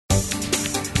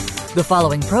The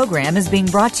following program is being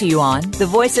brought to you on the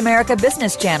Voice America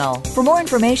Business Channel. For more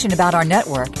information about our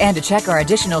network and to check our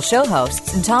additional show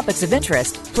hosts and topics of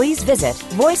interest, please visit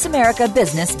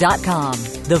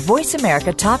voiceamericabusiness.com. The Voice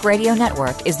America Talk Radio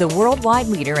Network is the worldwide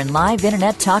leader in live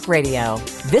Internet talk radio.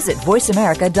 Visit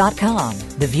voiceamerica.com.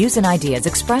 The views and ideas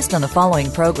expressed on the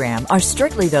following program are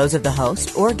strictly those of the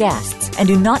host or guests and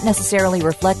do not necessarily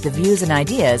reflect the views and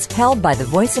ideas held by the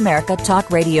Voice America Talk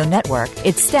Radio Network,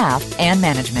 its staff, and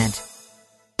management.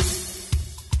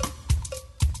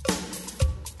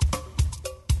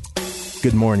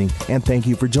 Good morning, and thank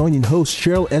you for joining host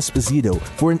Cheryl Esposito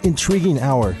for an intriguing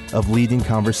hour of leading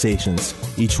conversations.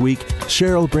 Each week,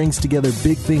 Cheryl brings together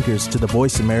big thinkers to the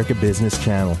Voice America Business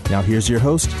Channel. Now here's your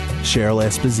host, Cheryl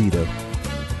Esposito.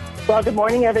 Well, good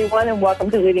morning, everyone, and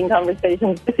welcome to Leading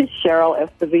Conversations. This is Cheryl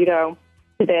Esposito.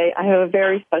 Today, I have a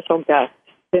very special guest,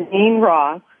 Geneen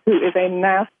Roth, who is a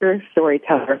master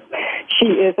storyteller. She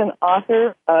is an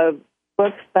author of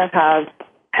books that have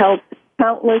helped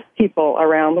countless people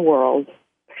around the world.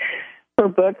 Her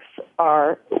books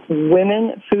are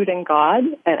Women, Food, and God,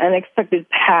 An Unexpected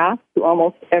Path to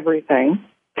Almost Everything,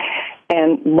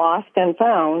 and Lost and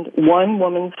Found, One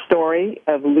Woman's Story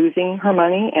of Losing Her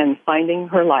Money and Finding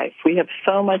Her Life. We have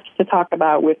so much to talk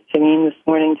about with Geneen this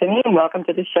morning. Geneen, welcome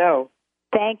to the show.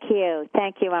 Thank you.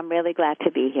 Thank you. I'm really glad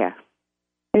to be here.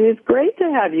 It is great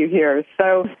to have you here.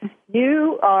 So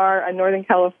you are a Northern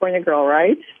California girl,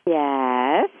 right?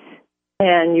 Yes.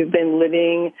 And you've been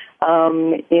living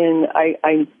in,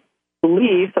 I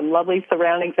believe, some lovely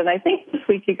surroundings. And I think this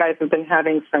week you guys have been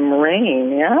having some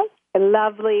rain, yeah?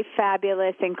 Lovely,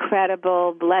 fabulous,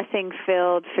 incredible,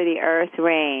 blessing-filled for the earth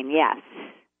rain, yes.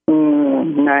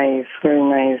 Nice, very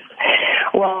nice.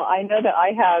 Well, I know that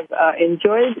I have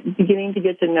enjoyed beginning to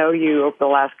get to know you over the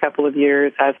last couple of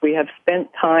years as we have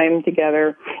spent time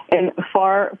together in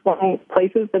far-flung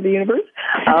places of the universe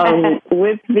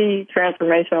with the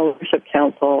Transformational Leadership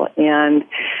Council. And,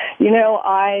 you know,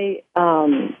 I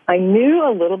knew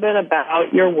a little bit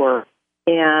about your work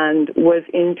and was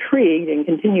intrigued and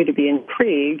continue to be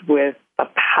intrigued with the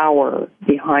power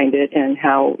behind it and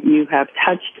how you have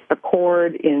touched a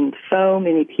chord in so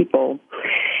many people.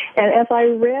 And as I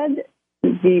read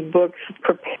the books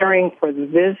preparing for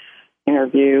this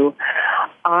interview,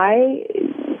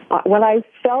 what I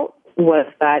felt was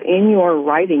that in your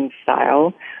writing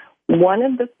style, one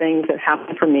of the things that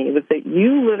happened for me was that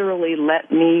you literally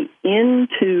let me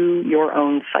into your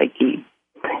own psyche.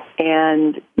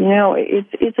 And, you know,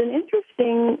 it's an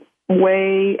interesting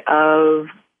way of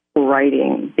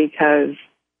writing because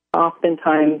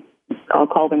oftentimes, I'll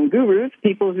call them gurus,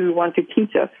 people who want to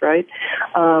teach us, right,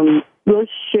 will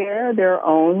share their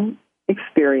own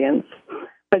experience,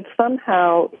 but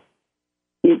somehow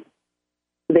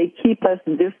they keep us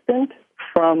distant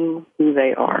from who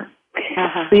they are.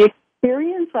 Uh-huh. The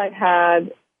experience I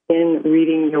had in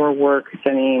reading your work,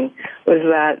 Geneen, was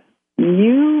that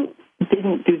you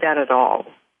didn't do that at all.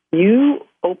 You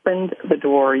opened the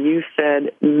door. You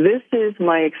said, this is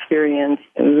my experience.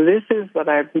 This is what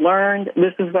I've learned.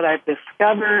 This is what I've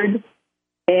discovered.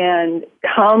 And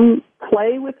come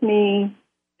play with me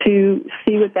to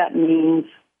see what that means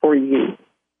for you.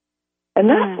 And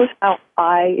that was how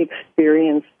I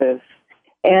experienced this.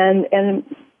 And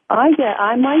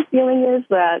my feeling is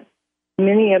that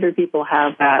many other people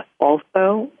have that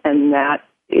also, and that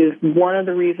is one of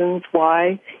the reasons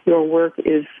why your work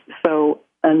is so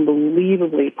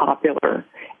unbelievably popular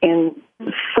and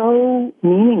so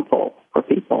meaningful for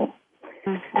people.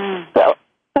 Mm-hmm. So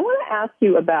I want to ask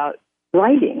you about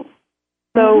writing.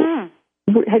 So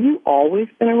have you always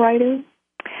been a writer?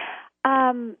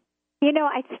 You know,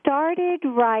 I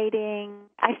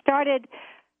started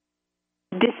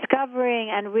discovering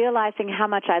and realizing how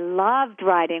much I loved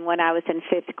writing when I was in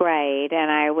 5th grade, and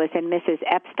I was in Mrs.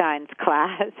 Epstein's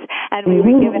class, and we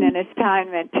were given an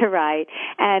assignment to write.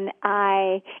 And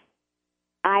I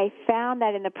found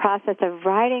that in the process of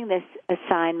writing this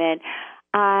assignment,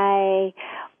 I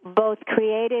both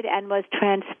created and was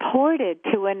transported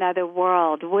to another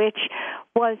world, which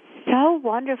was so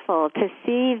wonderful to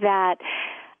see that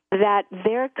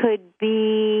there could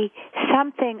be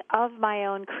something of my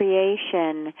own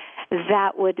creation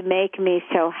that would make me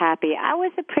so happy. I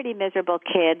was a pretty miserable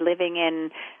kid living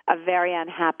in a very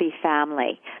unhappy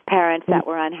family, parents that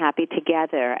were unhappy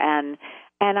together, and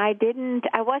I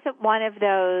wasn't one of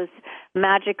those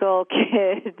magical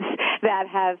kids that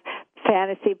have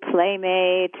fantasy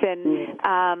playmates and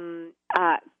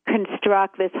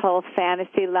construct this whole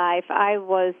fantasy life. I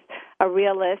was a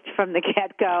realist from the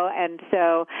get-go, and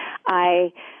so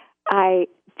I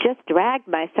just dragged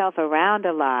myself around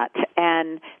a lot.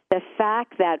 And the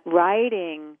fact that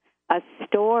writing a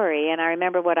story, and I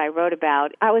remember what I wrote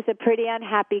about. I was a pretty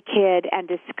unhappy kid, and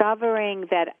discovering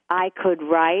that I could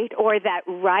write, or that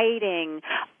writing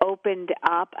opened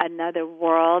up another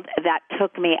world that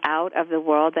took me out of the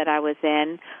world that I was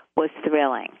in, was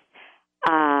thrilling.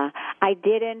 I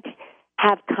didn't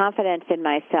have confidence in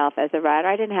myself as a writer.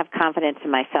 I didn't have confidence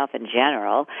in myself in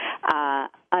general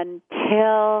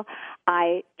until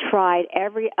I tried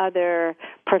every other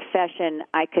profession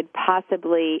I could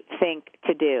possibly think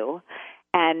to do,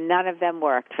 and none of them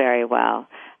worked very well.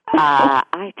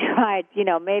 I tried,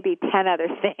 maybe 10 other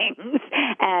things,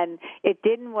 and it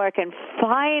didn't work. And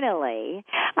finally,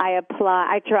 I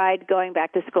tried going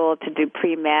back to school to do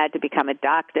pre-med, to become a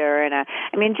doctor, and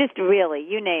just really,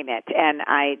 you name it, and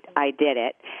I did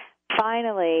it.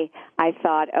 Finally, I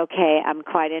thought, okay, I'm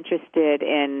quite interested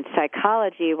in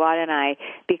psychology. Why don't I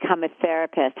become a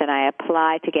therapist? And I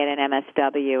applied to get an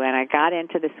MSW, and I got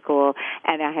into the school,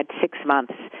 and I had 6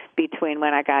 months between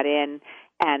when I got in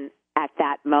and at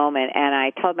that moment, and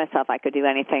I told myself I could do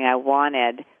anything I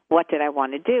wanted. What did I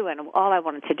want to do? And all I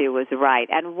wanted to do was write.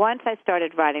 And once I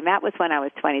started writing, that was when I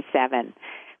was 27.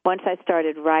 Once I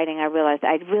started writing, I realized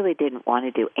I really didn't want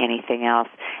to do anything else,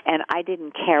 and I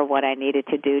didn't care what I needed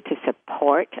to do to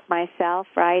support myself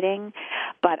writing,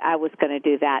 but I was going to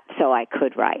do that so I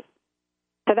could write.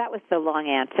 So that was the long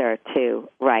answer to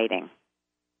writing.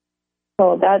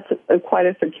 Well, that's quite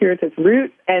a circuitous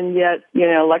route, and yet,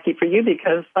 lucky for you,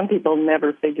 because some people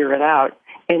never figure it out,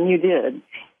 and you did.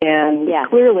 And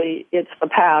Clearly it's the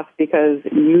path, because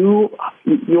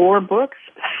your books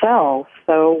sell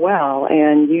so well,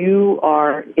 and you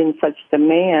are in such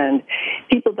demand.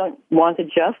 People don't want to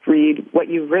just read what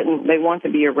you've written. They want to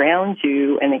be around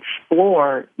you and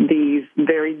explore these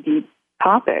very deep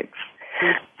topics.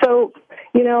 So,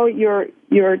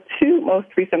 your two most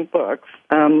recent books,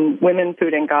 Women,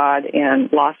 Food, and God,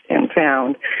 and Lost and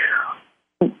Found,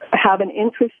 have an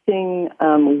interesting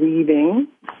weaving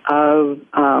of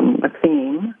a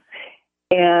theme.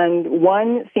 And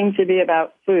one seems to be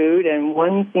about food, and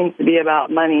one seems to be about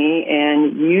money.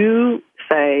 And you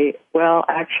say, well,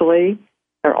 actually,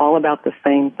 they're all about the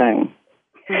same thing.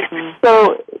 Mm-hmm.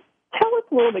 So tell us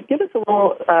a little bit, give us a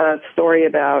little story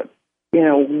about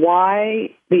why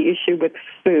the issue with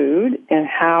food and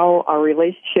how our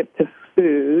relationship to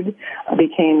food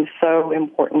became so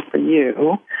important for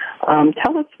you.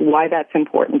 Tell us why that's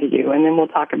important to you, and then we'll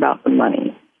talk about the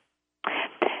money.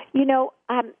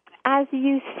 As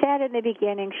you said in the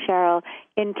beginning, Cheryl,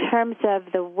 in terms of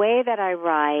the way that I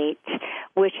write,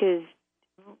 which is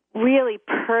really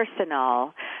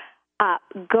personal,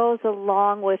 goes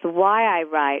along with why I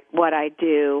write what I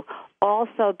do,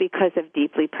 also because of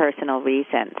deeply personal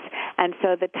reasons. And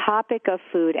so the topic of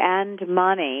food and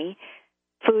money,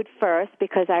 food first,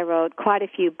 because I wrote quite a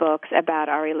few books about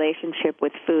our relationship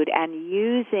with food and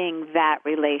using that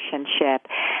relationship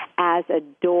as a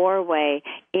doorway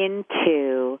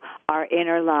into our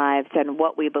inner lives and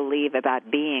what we believe about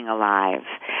being alive.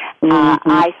 Mm-hmm.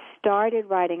 I started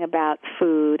writing about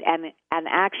food and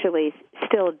actually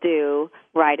still do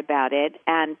write about it,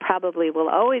 and probably will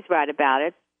always write about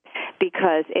it,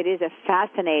 because it is a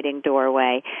fascinating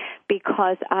doorway,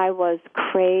 because I was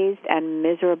crazed and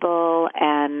miserable,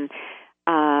 and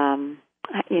I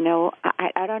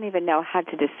don't even know how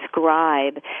to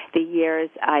describe the years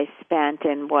I spent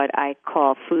in what I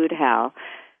call food hell,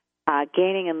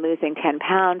 gaining and losing 10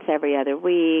 pounds every other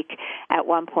week, at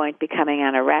one point becoming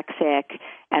anorexic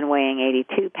and weighing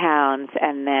 82 pounds,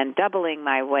 and then doubling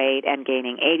my weight and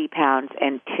gaining 80 pounds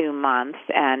in 2 months,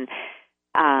 and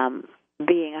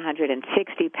being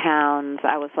 160 pounds.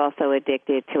 I was also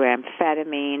addicted to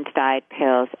amphetamines, diet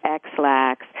pills,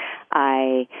 X-Lax.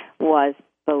 I was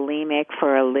bulimic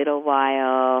for a little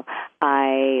while.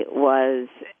 I was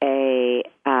a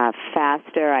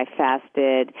faster. I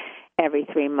fasted every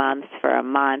 3 months for a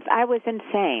month. I was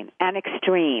insane and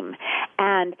extreme,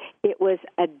 and it was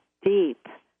a deep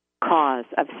cause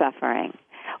of suffering.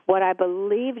 What I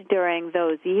believed during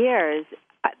those years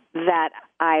that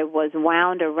I was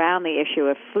wound around the issue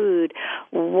of food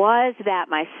was that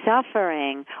my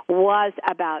suffering was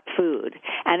about food.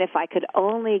 And if I could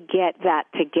only get that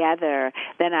together,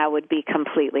 then I would be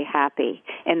completely happy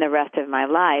in the rest of my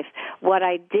life. What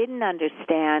I didn't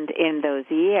understand in those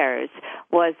years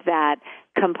was that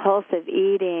compulsive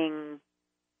eating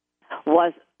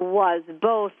was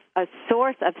both a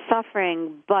source of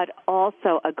suffering, but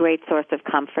also a great source of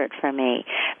comfort for me,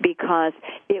 because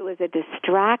it was a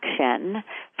distraction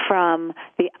from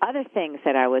the other things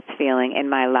that I was feeling in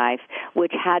my life,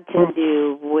 which had to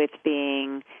do with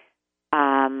being,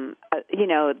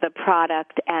 the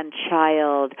product and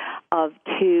child of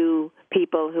two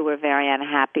people who were very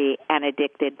unhappy and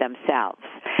addicted themselves.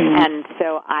 And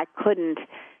so I couldn't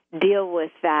deal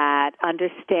with that,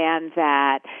 understand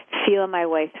that, feel my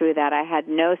way through that. I had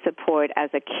no support as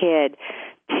a kid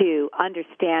to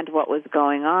understand what was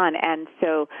going on. And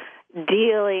so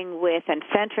dealing with and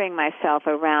centering myself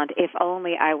around if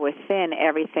only I were thin,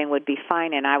 everything would be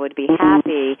fine and I would be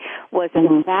happy was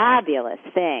a fabulous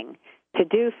thing to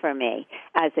do for me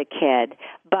as a kid.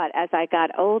 But as I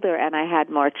got older and I had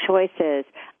more choices,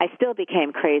 I still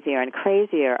became crazier and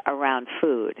crazier around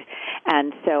food.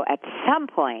 And so at some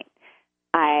point,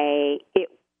 I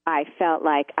felt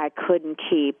like I couldn't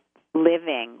keep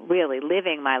living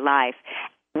my life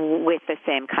with the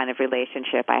same kind of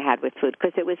relationship I had with food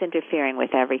because it was interfering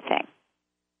with everything.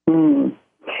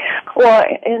 Well,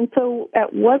 and so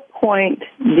at what point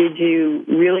did you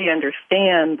really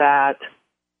understand that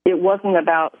it wasn't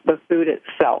about the food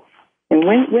itself? And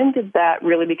when did that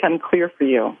really become clear for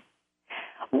you?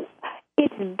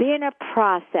 It's been a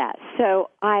process. So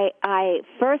I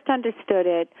first understood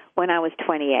it when I was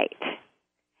 28.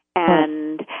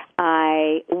 And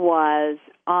I was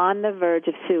on the verge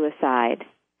of suicide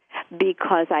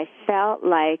because I felt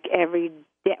like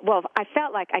I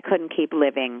felt like I couldn't keep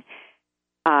living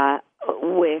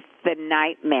with the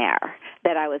nightmare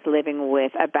that I was living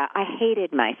with I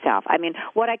hated myself. I mean,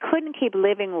 what I couldn't keep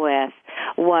living with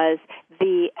was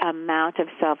the amount of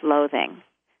self-loathing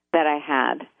that I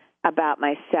had about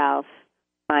myself,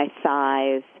 my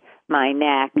thighs, my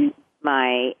neck,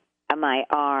 my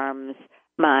arms,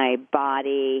 my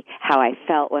body, how I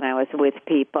felt when I was with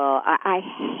people. I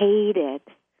hated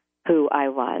who I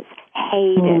was,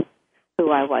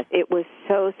 who I was. It was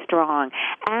so strong.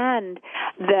 And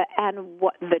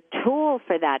the tool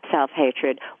for that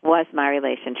self-hatred was my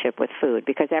relationship with food,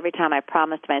 because every time I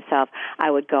promised myself I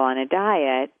would go on a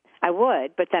diet, I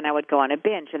would, but then I would go on a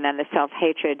binge, and then the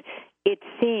self-hatred, it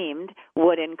seemed,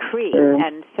 would increase.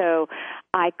 And so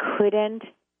I couldn't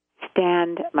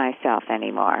stand myself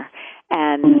anymore.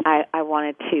 And I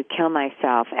wanted to kill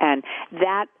myself. And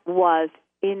that was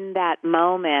in that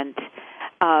moment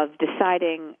of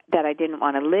deciding that I didn't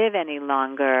want to live any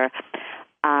longer,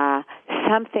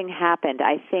 something happened.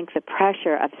 I think the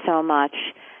pressure of so much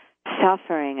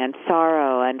suffering and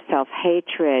sorrow and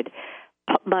self-hatred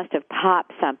must have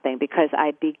popped something, because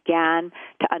I began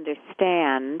to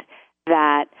understand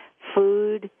that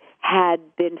food had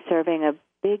been serving a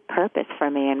big purpose for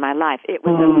me in my life. It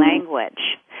was a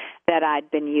language that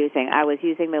I'd been using. I was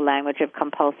using the language of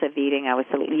compulsive eating. I was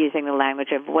using the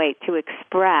language of weight to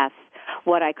express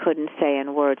what I couldn't say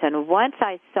in words. And once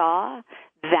I saw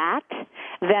that,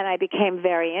 then I became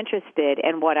very interested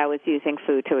in what I was using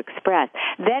food to express.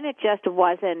 Then it just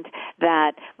wasn't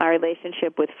that my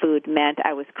relationship with food meant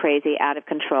I was crazy, out of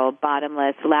control,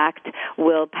 bottomless, lacked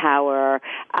willpower,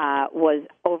 was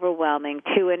overwhelming,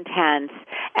 too intense,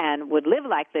 and would live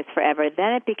like this forever.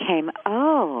 Then it became,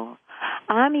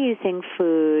 I'm using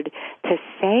food to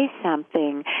say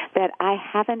something that I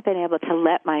haven't been able to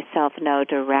let myself know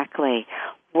directly.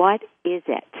 What is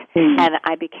it? And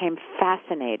I became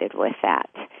fascinated with that.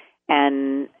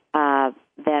 And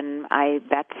then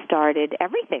that started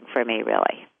everything for me,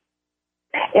 really.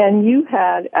 And you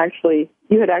had actually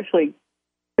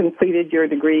completed your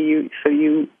degree. So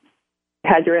you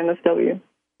had your MSW?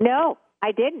 No,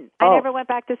 I didn't. I never went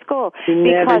back to school. You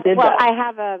never did that. I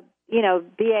have a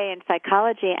BA in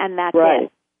psychology, and that's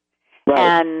it. Right.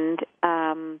 And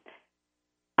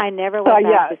I never went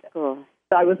back to school.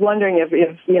 So I was wondering if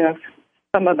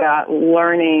some of that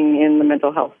learning in the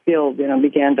mental health field,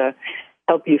 began to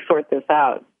help you sort this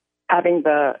out. Having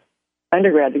the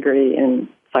undergrad degree in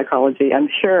psychology, I'm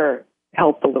sure,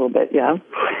 helped a little bit, yeah?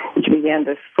 Did you begin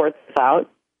to sort this out?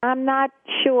 I'm not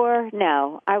sure.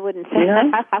 No, I wouldn't say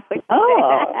that. I wouldn't say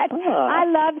that. I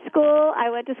loved school. I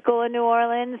went to school in New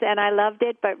Orleans, and I loved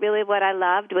it. But really what I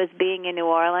loved was being in New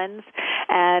Orleans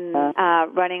and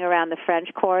running around the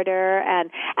French Quarter. And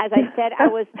as I said, I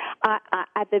was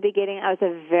at the beginning, I was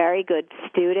a very good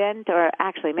student. Or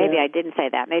actually, maybe I didn't say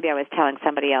that. Maybe I was telling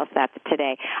somebody else that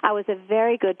today. I was a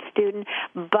very good student,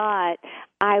 but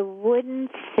I wouldn't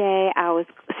say I was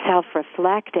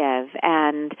self-reflective.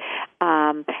 And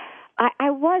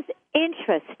I was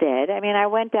interested. I mean, I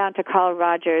went down to Carl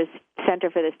Rogers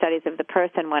Center for the Studies of the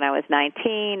Person when I was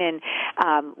 19 and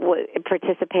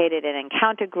participated in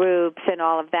encounter groups and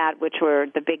all of that, which were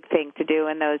the big thing to do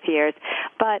in those years.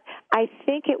 But I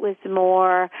think it was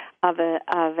more of a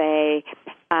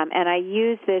and I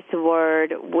use this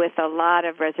word with a lot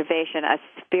of reservation, a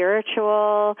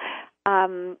spiritual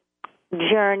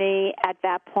journey at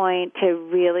that point to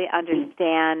really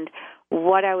understand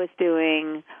what I was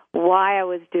doing, why I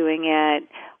was doing it,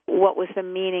 what was the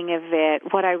meaning of it,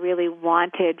 what I really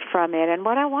wanted from it, and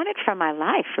what I wanted from my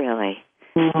life, really.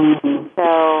 Mm-hmm.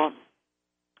 So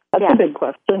that's a big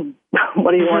question.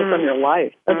 What do you want from your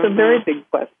life? That's a very big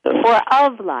question. Or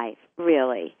of life,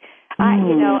 really.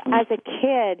 As a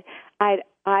kid,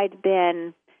 I'd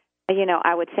been,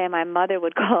 I would say my mother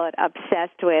would call it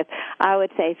obsessed with, I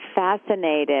would say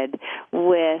fascinated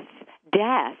with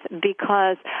death,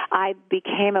 because I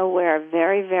became aware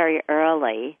very, very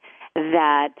early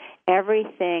that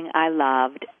everything I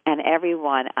loved and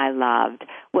everyone I loved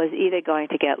was either going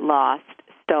to get lost,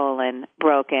 stolen,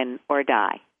 broken, or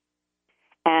die.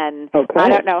 And I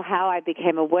don't know how I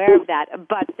became aware of that,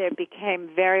 but there became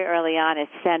very early on a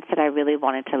sense that I really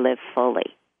wanted to live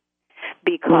fully,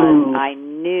 because I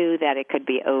knew that it could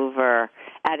be over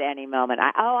at any moment.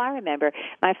 I remember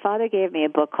my father gave me a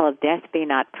book called Death Be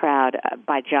Not Proud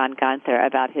by John Gunther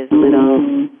about his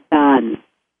little son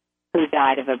who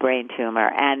died of a brain tumor.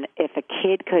 And if a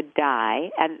kid could die,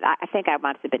 and I think I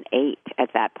must have been 8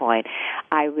 at that point,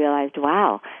 I realized,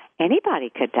 wow, anybody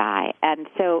could die. And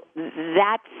so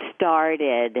that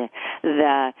started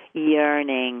the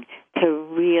yearning to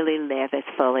really live as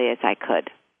fully as I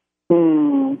could.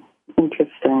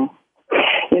 Interesting.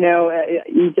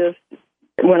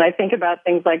 When I think about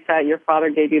things like that, your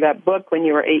father gave you that book when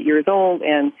you were 8 years old,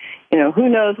 and, who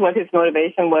knows what his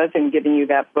motivation was in giving you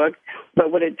that book,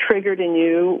 but what it triggered in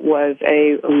you was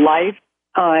a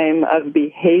lifetime of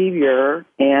behavior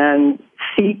and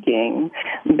seeking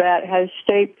that has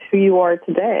shaped who you are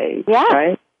today,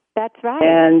 right? That's right.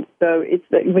 And so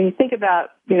when you think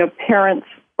about, parents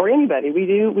or anybody, we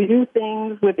do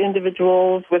things with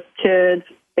individuals, with kids,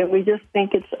 and we just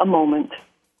think it's a moment.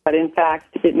 But in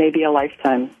fact, it may be a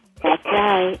lifetime. That's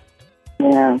right.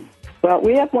 Yeah. Well,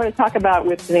 we have more to talk about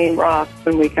with Geneen Roth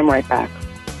when we come right back.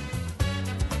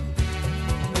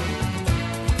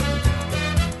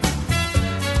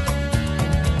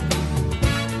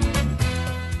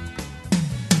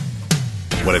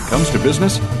 When it comes to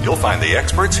business, you'll find the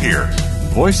experts here.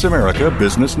 Voice America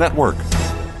Business Network.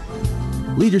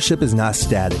 Leadership is not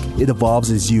static. It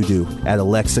evolves as you do. At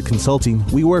Alexa Consulting,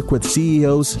 we work with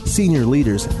CEOs, senior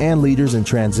leaders, and leaders in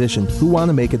transition who want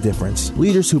to make a difference.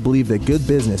 Leaders who believe that good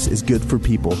business is good for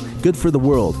people, good for the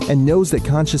world, and knows that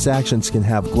conscious actions can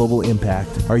have global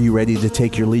impact. Are you ready to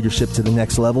take your leadership to the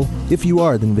next level? If you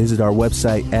are, then visit our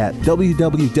website at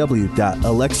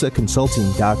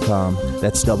www.alexaconsulting.com.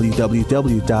 That's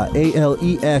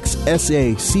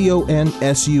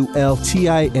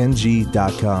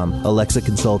www.alexaconsulting.com. Alexa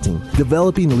Consulting,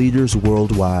 developing leaders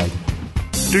worldwide.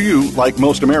 Do you, like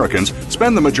most Americans,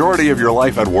 spend the majority of your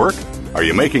life at work? Are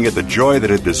you making it the joy that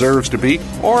it deserves to be,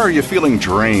 or are you feeling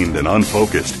drained and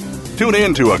unfocused? Tune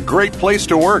in to A Great Place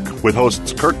to Work with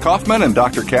hosts Kurt Kaufman and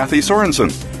Dr. Kathy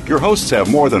Sorensen. Your hosts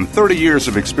have more than 30 years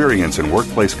of experience in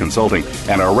workplace consulting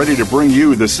and are ready to bring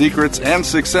you the secrets and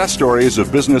success stories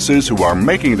of businesses who are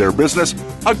making their business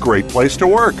a great place to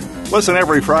work. Listen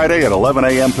every Friday at 11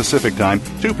 a.m. Pacific Time,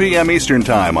 2 p.m. Eastern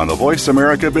Time on the Voice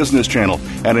America Business Channel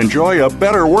and enjoy a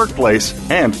better workplace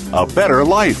and a better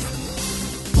life.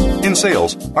 In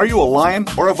sales, are you a lion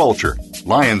or a vulture?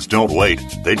 Lions don't wait.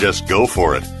 They just go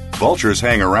for it. Vultures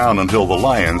hang around until the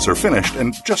lions are finished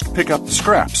and just pick up the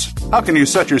scraps. How can you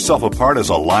set yourself apart as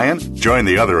a lion? Join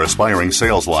the other aspiring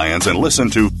sales lions and listen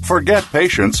to Forget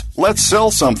Patience, Let's Sell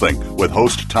Something with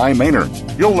host Ty Maynard.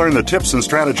 You'll learn the tips and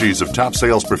strategies of top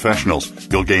sales professionals.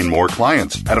 You'll gain more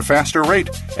clients at a faster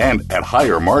rate and at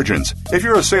higher margins. If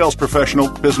you're a sales professional,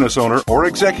 business owner, or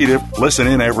executive, listen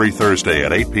in every Thursday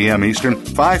at 8 p.m. Eastern,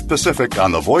 5 Pacific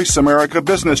on the Voice America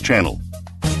Business Channel.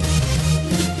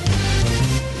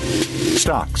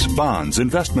 Stocks, bonds,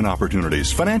 investment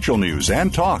opportunities, financial news,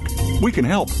 and talk. We can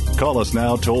help. Call us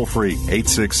now toll-free,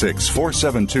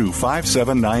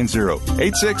 866-472-5790,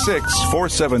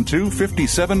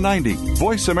 866-472-5790.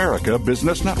 Voice America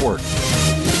Business Network.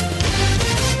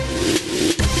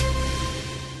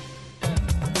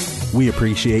 We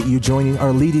appreciate you joining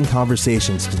our leading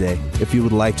conversations today. If you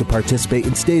would like to participate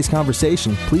in today's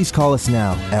conversation, please call us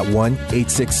now at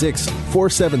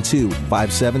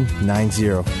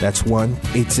 1-866-472-5790. That's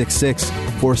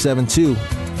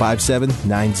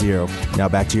 1-866-472-5790. Now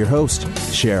back to your host,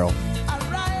 Cheryl.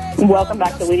 Welcome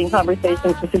back to Leading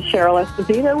Conversations. This is Cheryl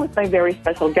Esposito with my very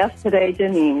special guest today,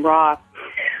 Geneen Roth.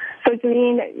 So,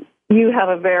 Geneen, you have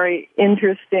a very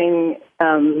interesting,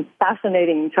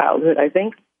 fascinating childhood, I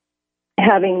think.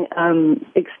 Having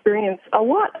experienced a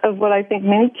lot of what I think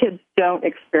many kids don't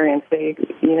experience.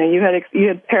 You had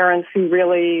parents who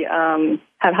really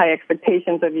had high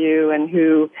expectations of you and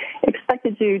who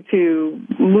expected you to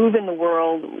move in the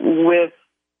world with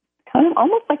kind of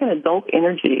almost like an adult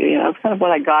energy. It's kind of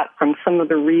what I got from some of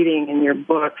the reading in your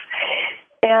books.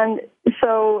 And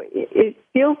so it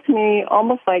feels to me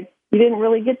almost like you didn't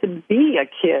really get to be a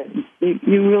kid.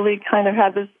 You really kind of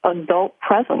had this adult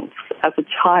presence as a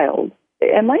child.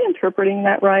 Am I interpreting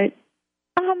that right?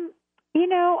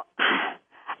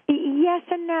 Yes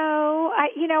and no.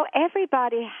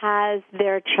 Everybody has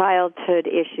their childhood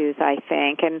issues, I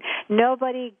think, and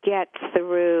nobody gets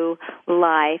through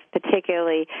life,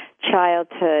 particularly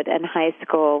childhood and high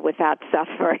school, without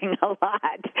suffering a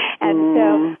lot. And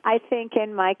so I think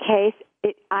in my case,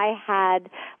 I had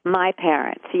my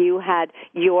parents. You had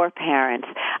your parents.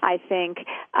 I think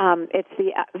it's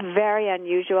very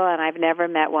unusual, and I've never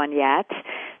met one yet,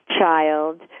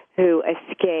 child who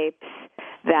escapes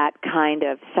that kind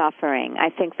of suffering.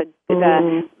 I think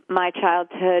my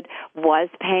childhood was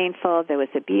painful. There was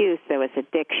abuse. There was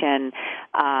addiction,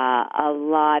 a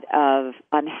lot of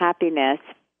unhappiness.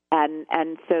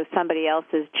 And so somebody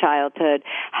else's childhood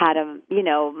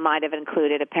might have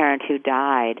included a parent who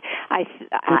died,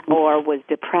 or was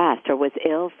depressed, or was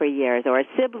ill for years, or a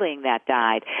sibling that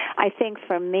died. I think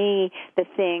for me, the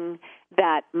thing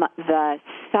that the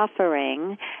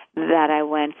suffering that I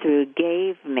went through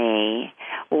gave me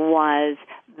was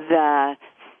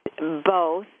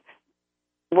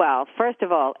well, first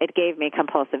of all, it gave me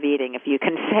compulsive eating, if you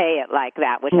can say it like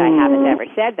that, which I haven't ever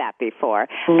said that before,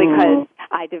 because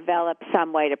I developed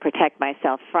some way to protect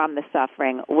myself from the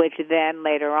suffering, which then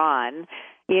later on,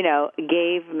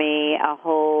 gave me a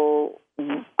whole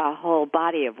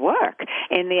body of work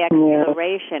in the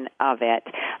exploration of it.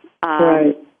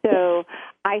 Right. So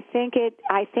I think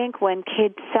when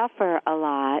kids suffer a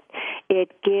lot,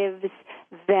 it gives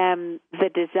them the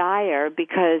desire,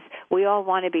 because we all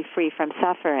want to be free from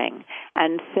suffering.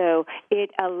 And so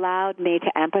it allowed me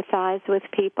to empathize with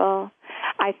people.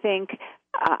 I think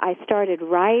I started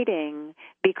writing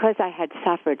because I had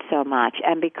suffered so much,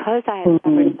 and because I had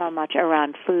suffered so much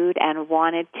around food and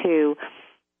wanted to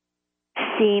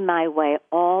see my way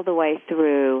all the way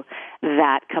through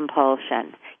that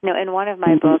compulsion. In one of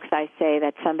my books, I say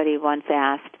that somebody once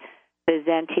asked the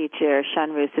Zen teacher,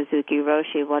 Shunryu Suzuki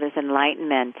Roshi, what is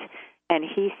enlightenment? And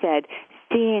he said,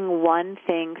 seeing one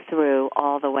thing through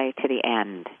all the way to the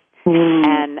end.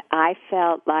 And I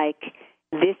felt like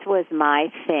this was my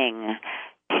thing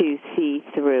to see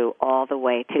through all the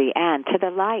way to the end, to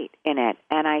the light in it.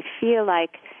 And I feel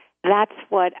like that's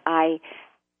what I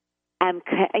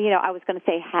was going to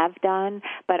say have done,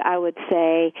 but I would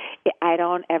say I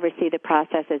don't ever see the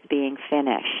process as being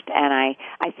finished. And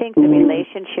I think the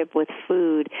relationship with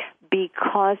food,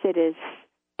 because it is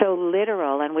so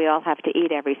literal and we all have to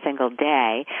eat every single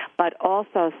day, but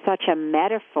also such a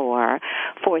metaphor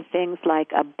for things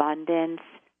like abundance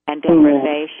and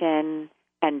deprivation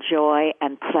and joy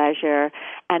and pleasure,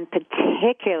 and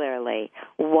particularly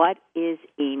what is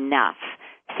enough.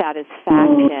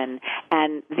 Satisfaction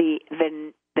and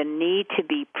the need to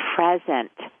be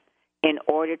present in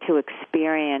order to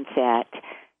experience it.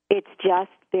 It's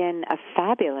just been a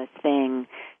fabulous thing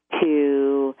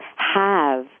to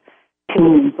have,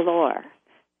 to explore.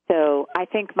 So I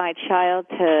think my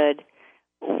childhood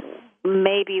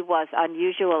maybe was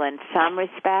unusual in some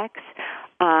respects,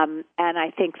 and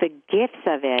I think the gifts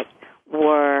of it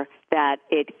were that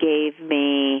it gave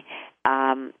me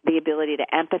the ability to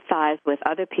empathize with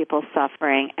other people's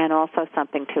suffering, and also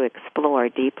something to explore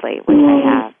deeply, which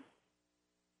I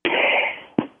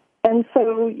have. And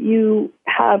so you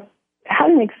have had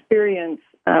an experience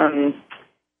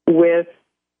with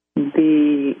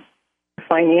the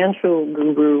financial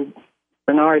guru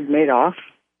Bernie Madoff,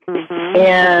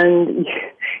 and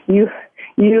you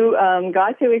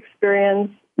got to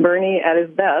experience Bernie at his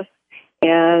best.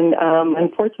 And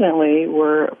unfortunately,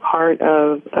 we're part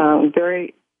of a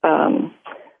very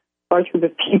large group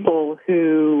of people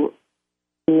who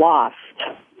lost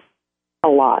a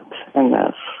lot in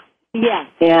this. Yes.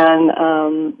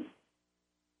 And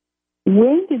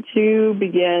when did you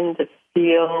begin to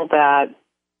feel that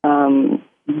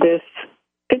this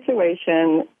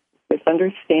situation, this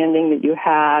understanding that you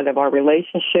had of our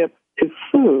relationship to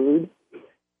food,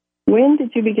 when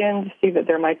did you begin to see that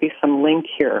there might be some link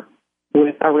here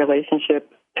with our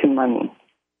relationship to money?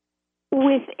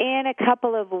 Within a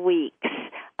couple of weeks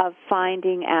of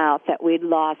finding out that we'd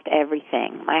lost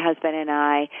everything, my husband and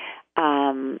I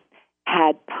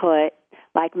had put,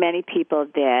 like many people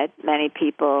did, many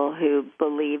people who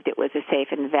believed it was a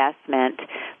safe investment,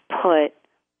 put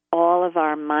all of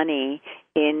our money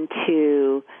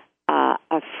into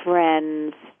a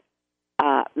friend's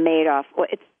Madoff.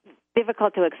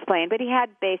 difficult to explain, but he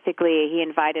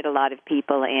invited a lot of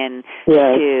people in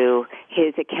to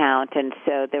his account, and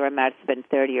so there must have been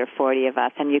 30 or 40 of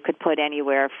us, and you could put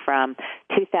anywhere from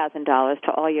 $2,000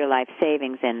 to all your life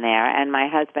savings in there, and my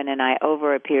husband and I,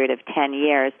 over a period of 10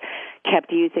 years,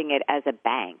 kept using it as a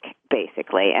bank,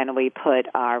 basically, and we put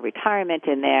our retirement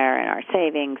in there and our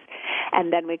savings,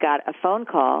 and then we got a phone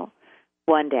call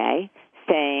one day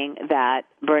saying that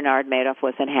Bernard Madoff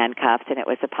was in handcuffs and it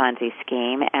was a Ponzi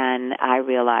scheme, and I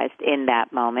realized in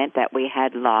that moment that we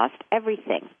had lost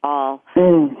everything, all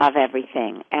of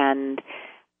everything, and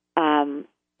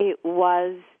it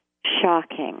was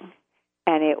shocking,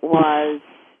 and it was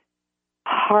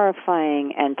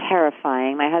horrifying and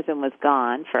terrifying. My husband was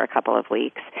gone for a couple of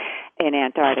weeks in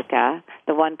Antarctica,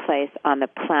 the one place on the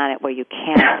planet where you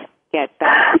can't get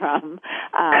back from.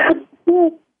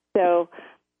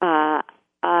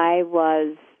 I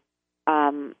was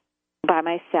by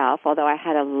myself, although I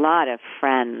had a lot of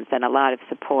friends and a lot of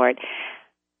support,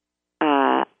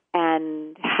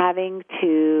 and having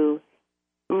to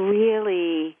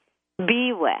really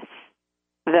be with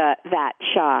that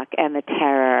shock and the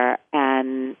terror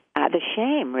and the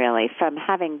shame, really, from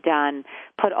having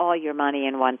put all your money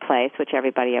in one place, which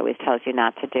everybody always tells you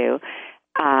not to do.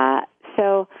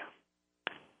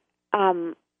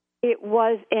 It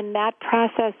was in that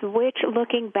process, which,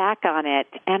 looking back on it,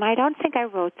 and I don't think I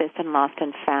wrote this in Lost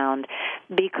and Found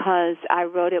because I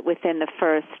wrote it within the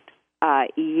first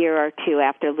year or two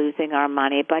after losing our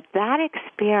money, but that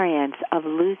experience of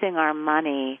losing our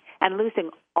money and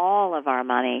losing all of our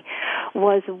money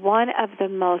was one of the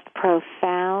most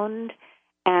profound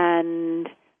and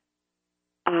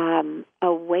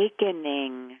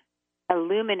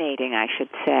illuminating, I should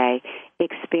say,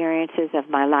 experiences of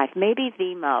my life. Maybe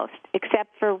the most,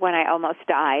 except for when I almost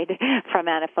died from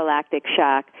anaphylactic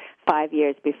shock 5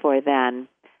 years before then,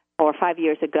 or 5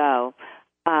 years ago.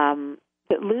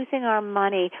 But losing our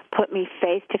money put me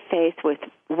face to face with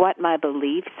what my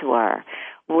beliefs were,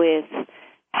 with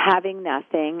having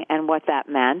nothing and what that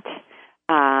meant.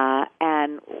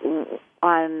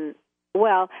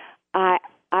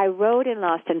 I wrote in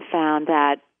Lost and Found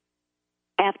that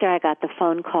after I got the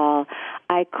phone call,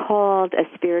 I called a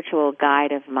spiritual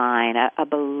guide of mine, a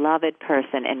beloved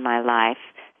person in my life,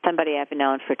 somebody I've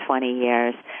known for 20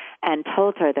 years, and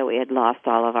told her that we had lost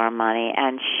all of our money.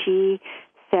 And she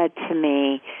said to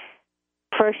me,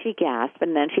 first she gasped,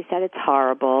 and then she said, it's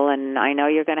horrible, and I know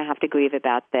you're going to have to grieve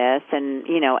about this, and,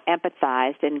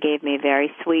 empathized and gave me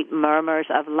very sweet murmurs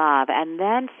of love, and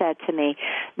then said to me,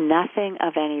 nothing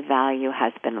of any value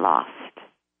has been lost.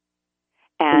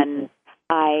 And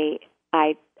I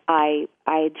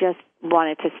just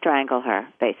wanted to strangle her,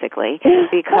 basically,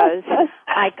 because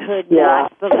I could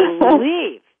not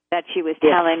believe that she was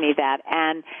telling me that.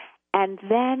 And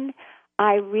then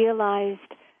I realized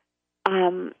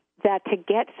that to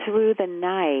get through the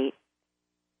night,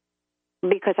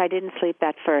 because I didn't sleep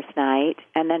that first night,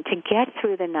 and then to get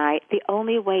through the night, the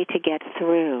only way to get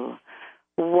through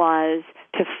was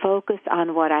to focus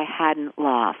on what I hadn't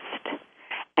lost,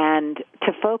 and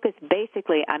to focus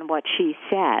basically on what she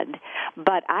said.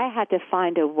 But I had to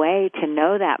find a way to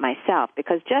know that myself,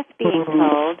 because just being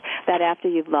told that after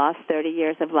you've lost 30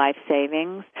 years of life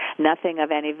savings, nothing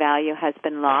of any value has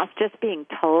been lost, just being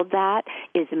told that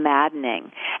is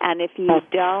maddening. And if you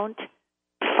don't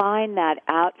find that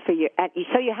out for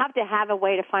so you have to have a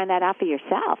way to find that out for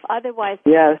yourself. Otherwise,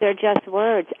 they're just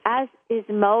words, as is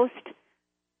most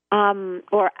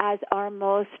or as are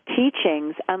most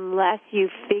teachings, unless you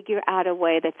figure out a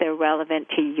way that they're relevant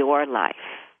to your life.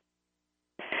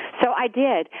 So I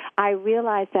did. I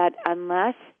realized that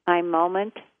unless I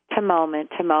moment to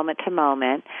moment to moment to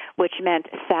moment, which meant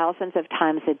thousands of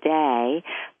times a day,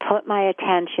 put my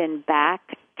attention back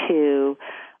to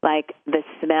like the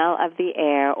smell of the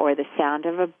air or the sound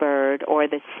of a bird or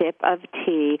the sip of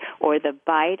tea or the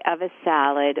bite of a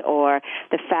salad or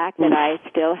the fact that I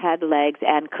still had legs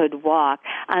and could walk,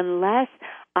 unless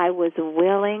I was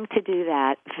willing to do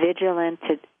that, vigilant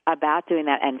about doing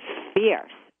that, and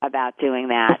fierce about doing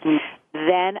that,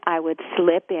 then I would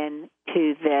slip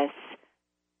into this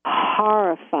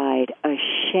horrified,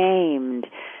 ashamed,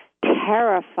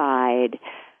 terrified,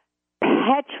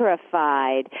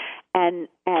 petrified, and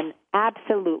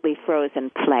absolutely frozen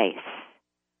place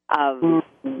of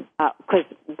because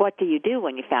what do you do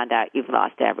when you found out you've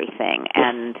lost everything?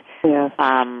 And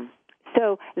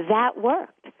so that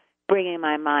worked, bringing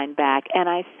my mind back, and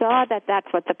I saw that that's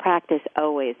what the practice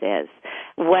always is.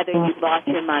 Whether you've lost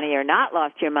your money or not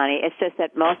lost your money, it's just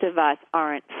that most of us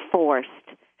aren't forced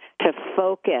to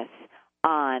focus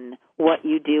on what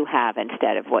you do have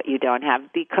instead of what you don't have,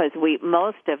 because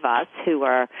most of us who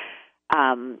are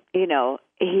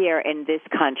here in this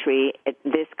country,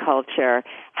 this culture,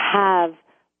 have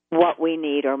what we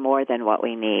need or more than what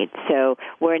we need. So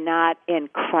we're not in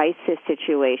crisis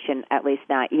situation, at least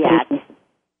not yet,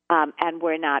 and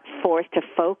we're not forced to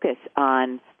focus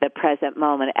on the present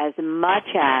moment as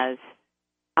much as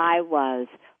I was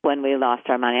when we lost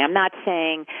our money. I'm not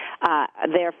saying,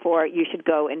 therefore, you should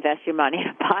go invest your money in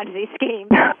a Ponzi scheme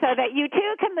so that you,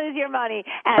 too, can lose your money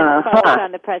and focus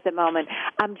on the present moment.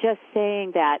 I'm just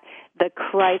saying that the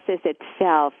crisis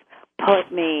itself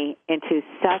put me into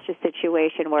such a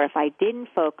situation where if I didn't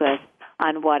focus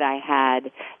on what I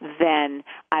had, then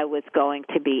I was going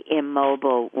to be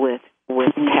immobile with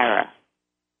terror.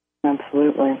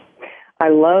 Absolutely. I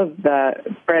love the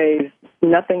phrase,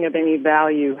 nothing of any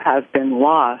value has been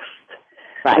lost.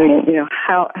 Right. I mean,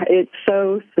 how it's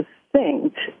so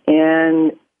succinct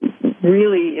and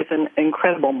really is an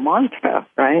incredible mantra,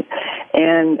 right?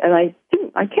 And I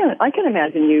can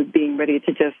imagine you being ready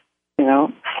to just,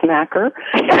 smack her.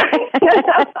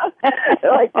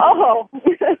 Like,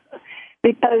 because,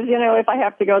 if I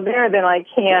have to go there, then I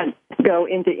can't go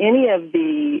into any of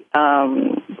the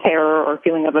terror or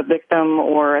feeling of a victim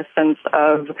or a sense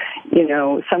of,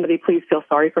 somebody please feel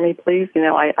sorry for me, please.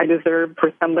 I deserve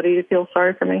for somebody to feel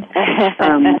sorry for me. I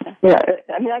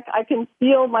can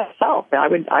feel myself. I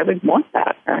would want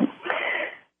that. Right?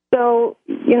 So,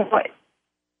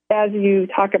 as you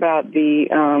talk about the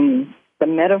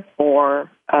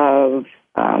metaphor of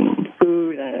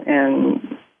food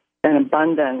and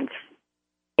abundance,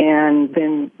 and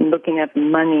then looking at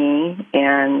money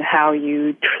and how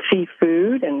you see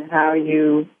food and how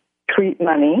you treat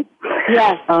money.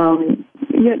 Yes.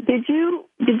 Did you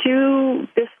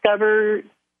discover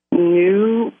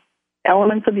new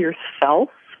elements of yourself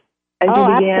as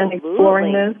you began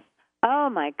exploring this? Oh,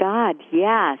 my God,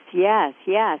 yes.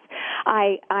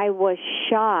 I was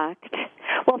shocked.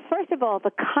 Well, first of all,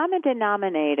 the common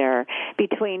denominator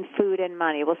between food and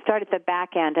money, we'll start at the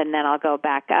back end and then I'll go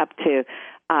back up to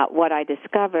what I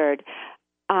discovered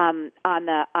on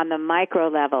the micro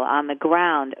level, on the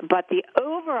ground. But the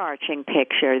overarching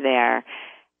picture there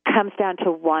comes down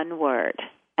to one word,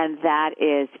 and that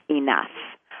is enough.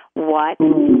 What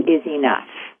is enough?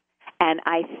 And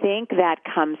I think that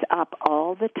comes up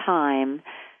all the time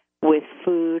with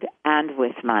food and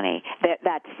with money.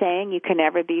 That saying, you can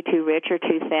never be too rich or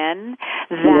too thin,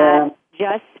 that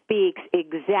just speaks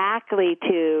exactly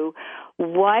to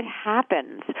what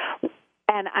happens.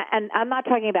 And I'm not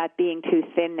talking about being too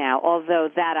thin now, although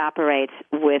that operates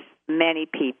with many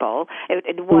people.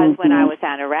 It was when I was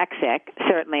anorexic.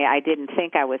 Certainly I didn't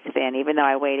think I was thin, even though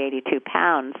I weighed 82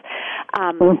 pounds.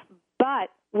 But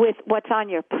with what's on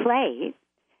your plate,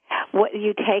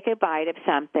 you take a bite of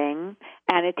something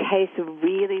and it tastes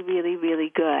really, really,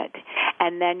 really good.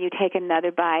 And then you take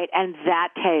another bite and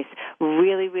that tastes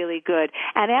really, really good.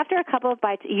 And after a couple of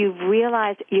bites, you've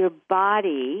realized your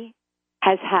body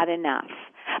has had enough.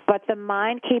 But the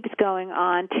mind keeps going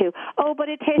on to, but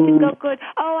it tasted so good.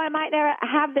 I might never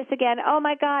have this again. Oh,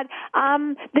 my God, I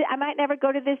might never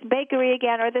go to this bakery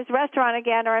again or this restaurant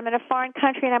again, or I'm in a foreign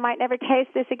country and I might never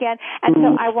taste this again. And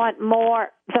so I want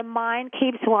more. The mind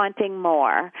keeps wanting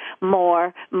more.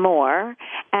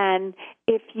 And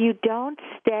if you don't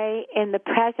stay in the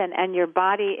present and your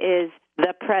body is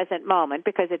the present moment,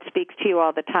 because it speaks to you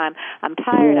all the time. I'm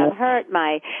tired, I'm hurt,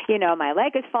 my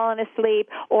leg has fallen asleep,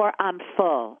 or I'm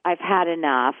full. I've had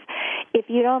enough. If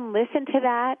you don't listen to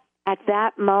that at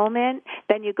that moment,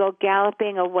 then you go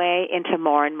galloping away into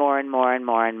more and more and more and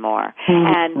more and more.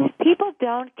 And people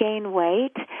don't gain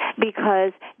weight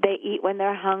because they eat when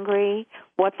they're hungry,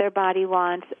 what their body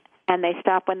wants, and they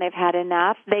stop when they've had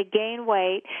enough. They gain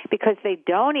weight because they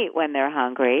don't eat when they're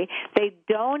hungry. They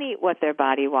don't eat what their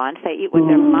body wants. They eat what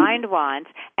their mind wants,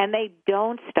 and they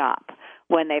don't stop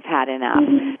when they've had enough.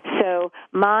 So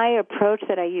my approach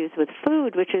that I use with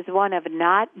food, which is one of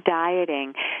not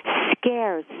dieting,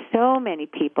 scares so many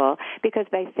people because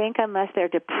they think unless they're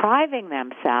depriving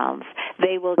themselves,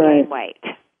 they will gain weight.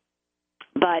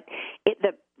 But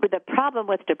the problem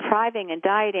with depriving and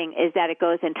dieting is that it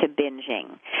goes into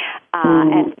binging.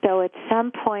 And so at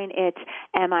some point it's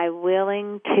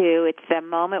the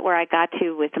moment where I got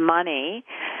to with money,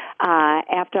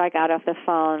 after I got off the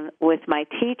phone with my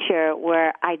teacher,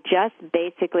 where I just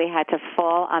basically had to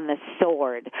fall on the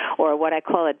sword, or what I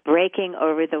call it, breaking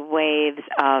over the waves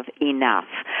of enough.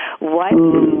 What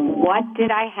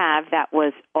did I have that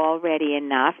was already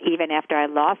enough, even after I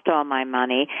lost all my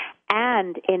money?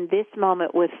 And in this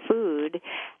moment with food,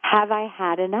 have I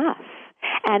had enough?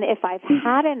 And if I've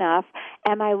had enough,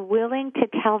 am I willing to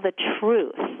tell the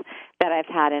truth that I've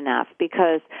had enough?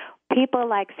 Because people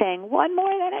like saying, one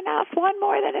more than enough, one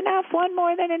more than enough, one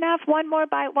more than enough, one more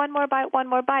bite, one more bite, one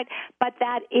more bite. But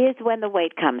that is when the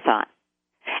weight comes on.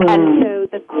 And so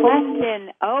the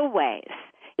question always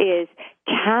is,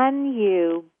 can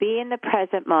you be in the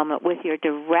present moment with your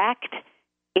direct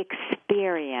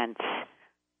experience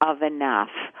of enough?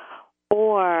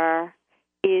 Or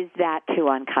is that too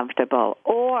uncomfortable?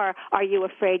 Or are you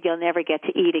afraid you'll never get to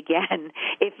eat again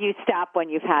if you stop when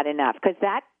you've had enough? Because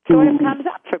that sort of comes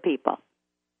up for people.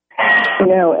 You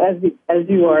know, as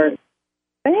you are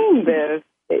saying this,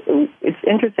 it's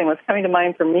interesting. What's coming to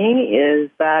mind for me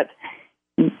is that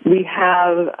we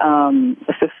have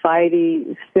a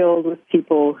society filled with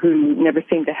people who never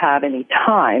seem to have any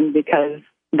time because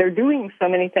they're doing so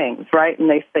many things, right? And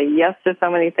they say yes to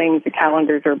so many things. The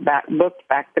calendars are booked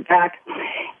back to back.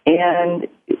 And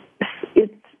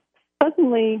it's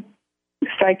suddenly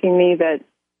striking me that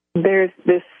there's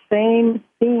this same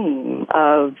theme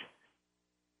of,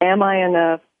 am I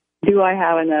enough? Do I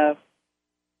have enough?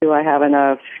 Do I have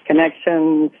enough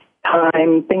connections,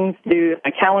 time, things to do? Is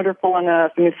my calendar full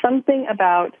enough? I mean, something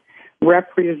about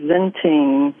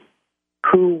representing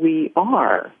who we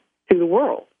are to the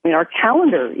world. I mean, our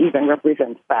calendar even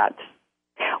represents that.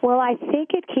 Well, I think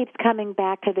it keeps coming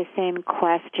back to the same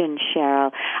question,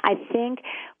 Cheryl. I think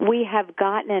we have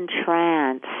gotten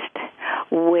entranced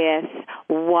with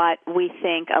what we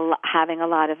think having a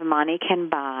lot of money can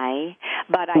buy,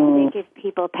 but I think if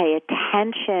people pay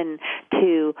attention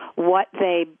to what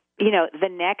they, the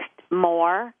next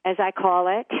more, as I call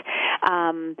it,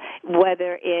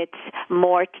 whether it's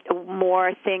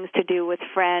more things to do with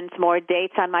friends, more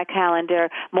dates on my calendar,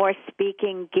 more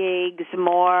speaking gigs,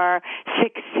 more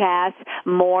success,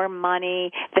 more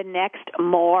money, the next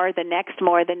more, the next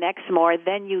more, the next more,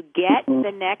 then you get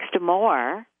the next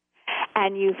more,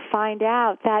 and you find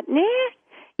out that,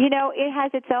 it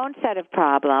has its own set of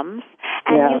problems,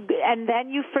 and then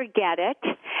you forget it,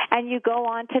 and you go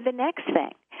on to the next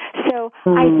thing. So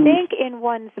I think in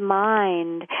one's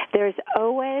mind, there's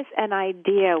always an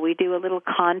idea. We do a little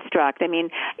construct. I mean,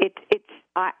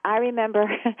 I remember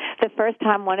the first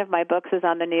time one of my books was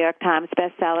on the New York Times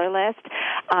bestseller list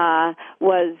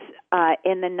was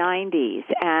in the 90s,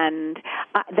 and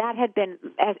that had been,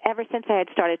 ever since I had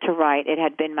started to write, it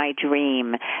had been my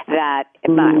dream that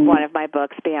one of my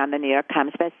books be on the New York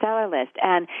Times bestseller list.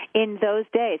 And in those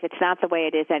days, it's not the way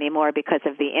it is anymore because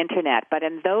of the Internet, but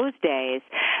in those days,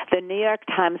 the New York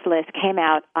Times list came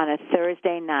out on a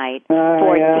Thursday night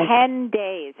for 10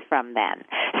 days from then.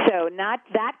 So not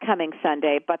that coming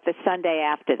Sunday, but the Sunday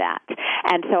after that.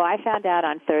 And so I found out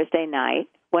on Thursday night,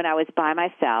 when I was by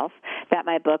myself, that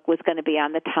my book was going to be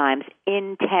on the Times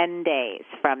in 10 days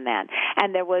from then.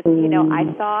 And there was, I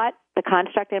thought the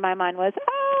construct in my mind was,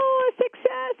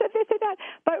 success, and this and that.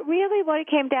 But really what it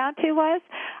came down to was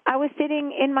I was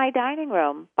sitting in my dining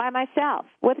room by myself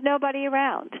with nobody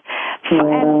around.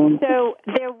 And so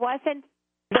there wasn't,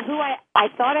 who I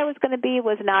thought I was going to be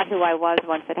was not who I was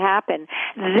once it happened.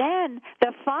 Then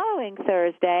the following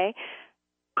Thursday,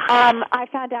 I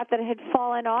found out that it had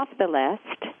fallen off the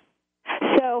list.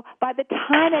 So by the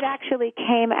time it actually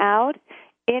came out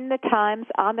in the Times,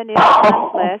 on the New York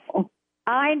Times list,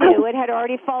 I knew it had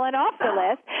already fallen off the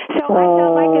list. So I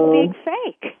felt like a big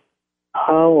fake.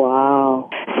 Oh, wow.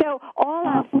 So all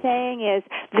I'm saying is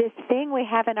this thing we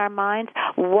have in our minds,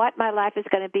 what my life is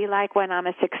going to be like when I'm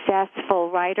a successful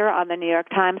writer on the New York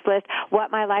Times list, what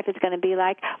my life is going to be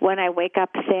like when I wake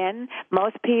up thin.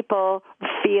 Most people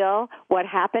feel what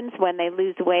happens when they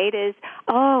lose weight is,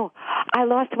 I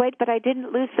lost weight, but I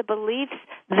didn't lose the beliefs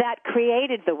that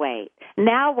created the weight.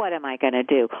 Now what am I going to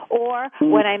do? Or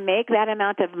when I make that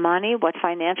amount of money, what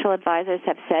financial advisors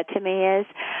have said to me is,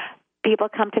 people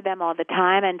come to them all the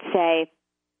time and say,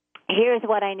 here's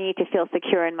what I need to feel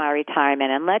secure in my retirement.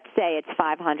 And let's say it's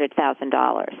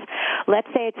 $500,000. Let's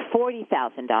say it's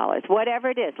 $40,000,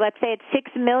 whatever it is. Let's say it's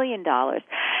 $6 million.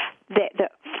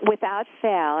 Without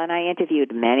fail, and I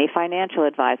interviewed many financial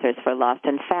advisors for Lost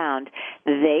and Found,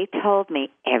 they told me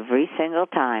every single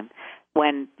time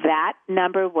when that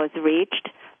number was reached,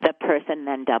 the person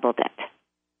then doubled it.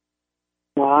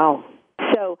 Wow.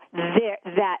 So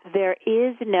there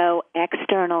is no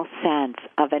external sense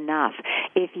of enough.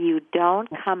 If you don't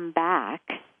come back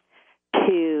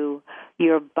to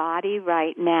your body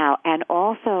right now and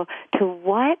also to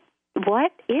what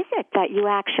is it that you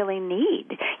actually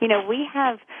need? We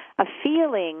have a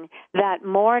feeling that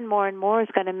more and more and more is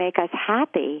going to make us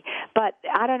happy, but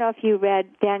I don't know if you read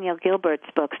Daniel Gilbert's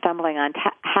book, Stumbling on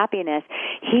Happiness.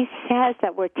 He says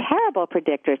that we're terrible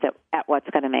predictors at what's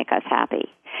going to make us happy,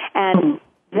 and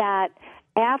that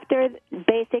after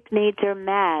basic needs are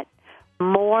met,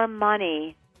 more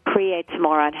money creates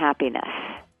more unhappiness.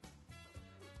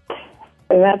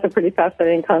 And that's a pretty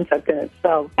fascinating concept in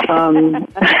itself,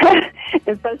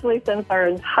 especially since our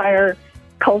entire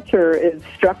culture is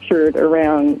structured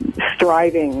around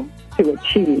striving to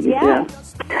achieve. Yeah.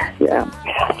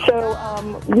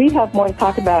 So we have more to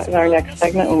talk about in our next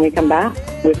segment when we come back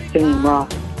with Geneen Roth.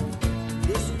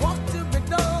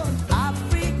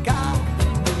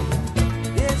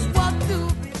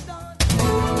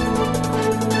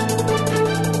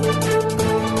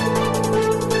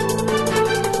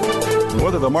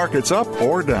 Whether the market's up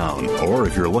or down, or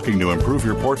if you're looking to improve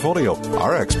your portfolio,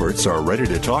 our experts are ready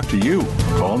to talk to you.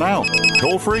 Call now.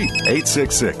 Toll free,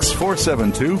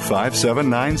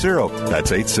 866-472-5790.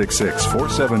 That's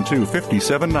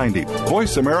 866-472-5790.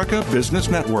 Voice America Business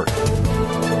Network.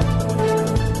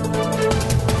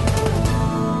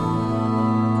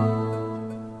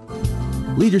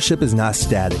 Leadership is not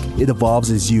static. It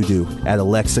evolves as you do. At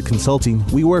Alexa Consulting,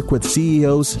 we work with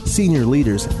CEOs, senior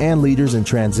leaders, and leaders in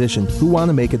transition who want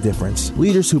to make a difference.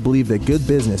 Leaders who believe that good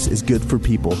business is good for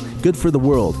people, good for the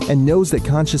world, and knows that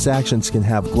conscious actions can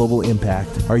have global impact.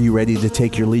 Are you ready to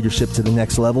take your leadership to the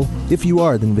next level? If you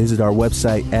are, then visit our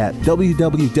website at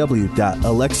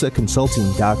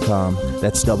www.alexaconsulting.com.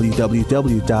 That's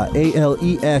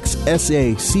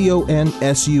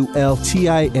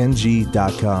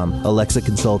www.alexaconsulting.com. Alexa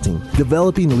Consulting,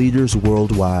 developing leaders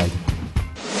worldwide.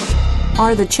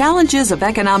 Are the challenges of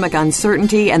economic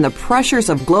uncertainty and the pressures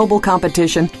of global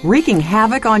competition wreaking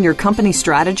havoc on your company's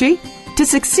strategy? To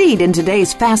succeed in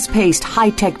today's fast-paced,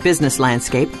 high-tech business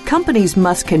landscape, companies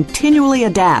must continually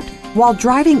adapt while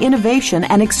driving innovation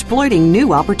and exploiting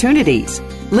new opportunities.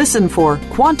 Listen for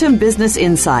Quantum Business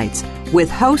Insights with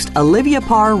host Olivia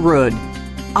Parr-Rudd.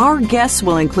 Our guests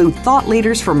will include thought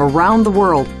leaders from around the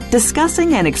world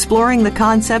discussing and exploring the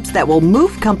concepts that will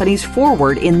move companies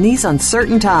forward in these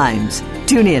uncertain times.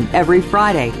 Tune in every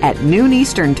Friday at noon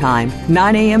Eastern Time,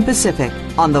 9 a.m. Pacific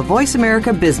on the Voice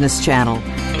America Business Channel.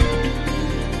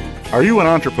 Are you an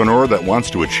entrepreneur that wants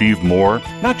to achieve more?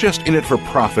 Not just in it for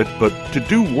profit, but to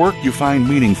do work you find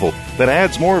meaningful, that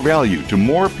adds more value to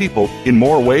more people in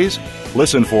more ways?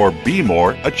 Listen for Be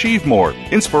More, Achieve More,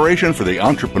 Inspiration for the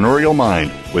Entrepreneurial Mind.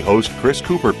 With host Chris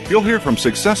Cooper, you'll hear from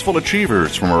successful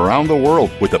achievers from around the world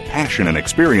with the passion and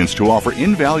experience to offer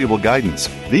invaluable guidance.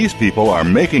 These people are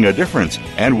making a difference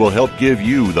and will help give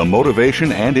you the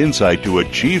motivation and insight to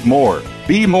achieve more.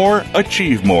 Be More,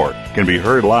 Achieve More can be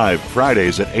heard live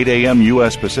Fridays at 8 a.m.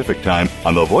 U.S. Pacific Time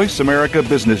on the Voice America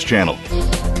Business Channel.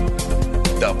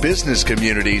 The business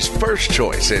community's first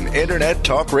choice in Internet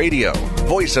Talk Radio.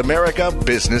 Voice America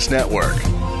Business Network.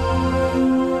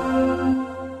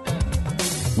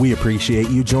 We appreciate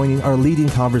you joining our leading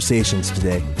conversations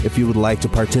today. If you would like to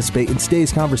participate in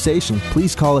today's conversation,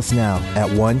 please call us now at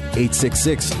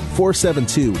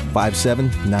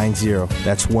 1-866-472-5790.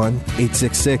 That's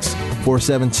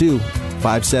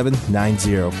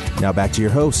 1-866-472-5790. Now back to your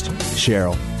host,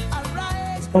 Cheryl.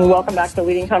 Welcome back to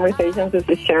Leading Conversations. This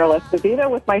is Cheryl Esposito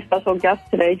with my special guest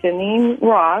today, Geneen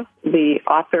Roth, the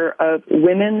author of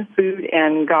Women, Food,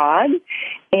 and God,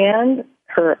 and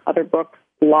her other book,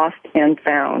 Lost and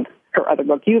Found. Her other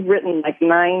book. You've written like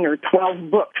 9 or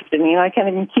 12 books, Geneen. I can't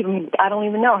even keep them. I don't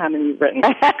even know how many you've written.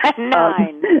 9.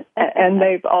 And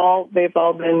they've all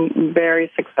been very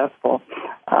successful.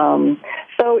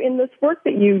 So in this work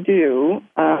that you do,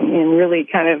 in really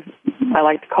kind of, I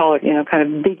like to call it, kind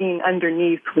of digging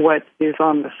underneath what is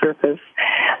on the surface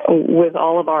with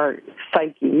all of our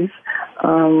psyches,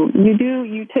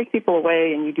 you take people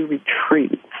away and you do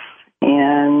retreats.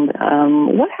 And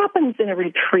what happens in a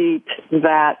retreat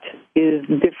that is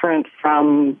different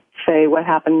from, say, what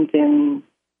happens in,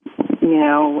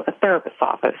 a therapist's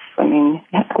office? I mean,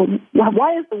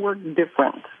 why is the work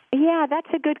different? Yeah, that's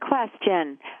a good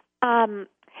question.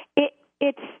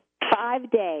 It's 5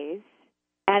 days,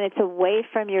 and it's away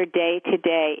from your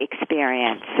day-to-day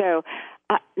experience. So,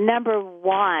 number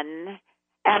one,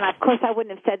 and of course I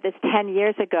wouldn't have said this 10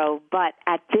 years ago, but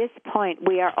at this point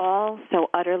we are all so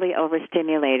utterly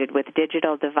overstimulated with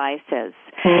digital devices.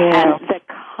 And the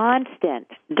constant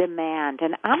demand,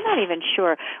 and I'm not even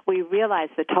sure we realize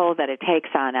the toll that it takes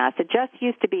on us. It just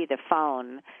used to be the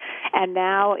phone, and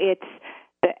now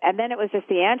and then it was just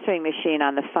the answering machine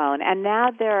on the phone, and now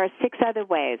there are 6 other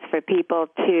ways for people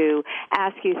to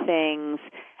ask you things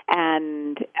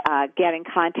and get in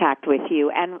contact with you,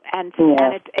 and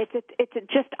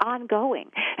it's just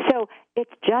ongoing. So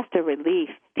it's just a relief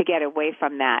to get away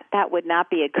from that. That would not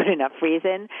be a good enough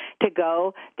reason to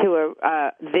go to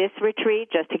this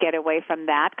retreat, just to get away from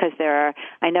that, because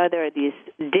I know there are these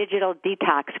digital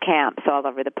detox camps all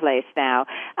over the place now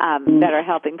that are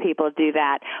helping people do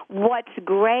that. What's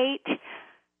great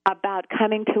about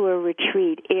coming to a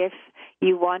retreat, if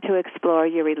you want to explore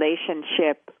your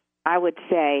relationship, I would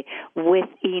say, with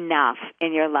enough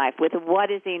in your life, with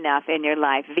what is enough in your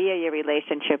life via your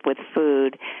relationship with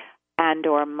food and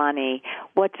or money.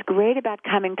 What's great about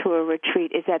coming to a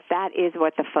retreat is that is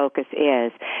what the focus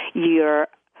is.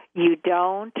 You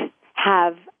don't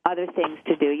have other things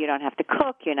to do. You don't have to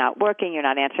cook. You're not working. You're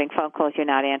not answering phone calls. You're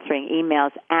not answering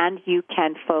emails. And you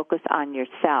can focus on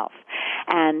yourself.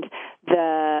 And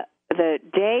the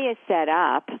day is set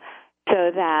up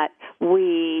so that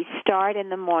we start in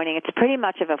the morning. It's pretty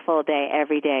much of a full day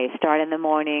every day. Start in the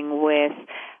morning with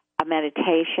a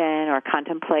meditation or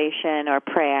contemplation or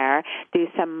prayer, do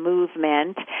some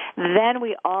movement. Then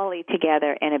we all eat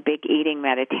together in a big eating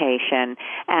meditation.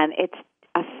 And it's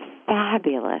a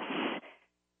fabulous,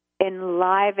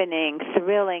 enlivening,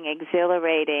 thrilling,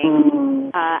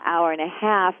 exhilarating hour and a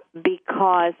half,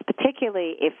 because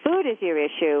particularly if food is your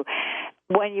issue,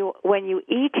 when you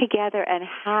eat together and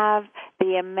have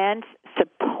the immense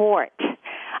support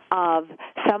of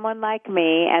someone like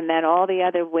me and then all the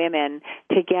other women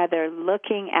together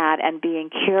looking at and being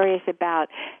curious about,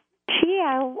 gee,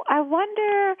 I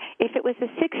wonder if it was the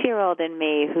 6-year-old in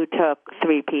me who took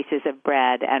 3 pieces of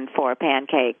bread and 4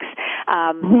 pancakes,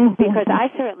 because I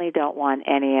certainly don't want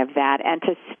any of that. And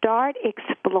to start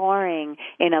exploring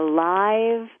in a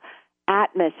live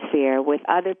atmosphere with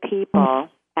other people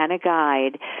and a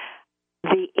guide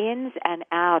the ins and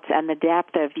outs and the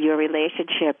depth of your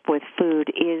relationship with food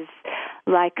is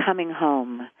like coming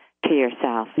home to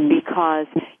yourself, because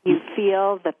you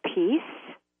feel the peace,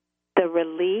 the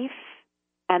relief,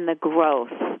 and the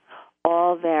growth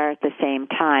all there at the same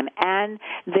time. And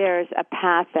there's a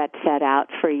path that's set out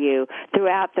for you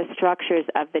throughout the structures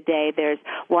of the day. There's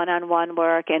one-on-one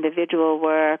work, individual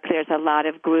work. There's a lot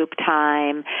of group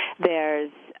time.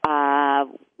 There's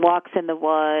walks in the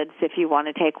woods, if you want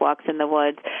to take walks in the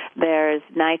woods. There's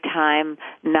nighttime,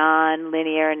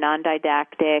 non-linear,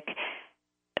 non-didactic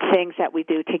things that we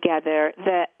do together.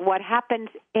 What happens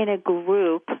in a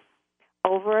group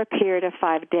over a period of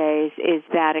 5 days is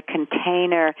that a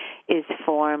container is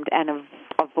formed and a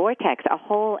vortex, a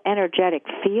whole energetic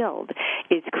field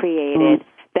is created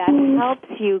that helps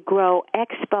you grow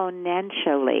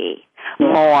exponentially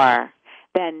more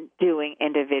than doing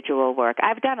individual work.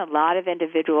 I've done a lot of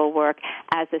individual work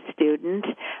as a student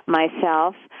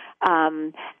myself,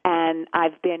 and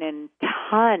I've been in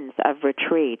tons of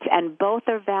retreats, and both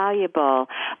are valuable,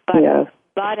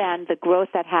 but and the growth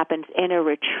that happens in a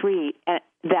retreat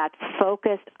that's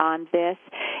focused on this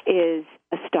is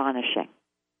astonishing.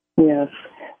 Yes.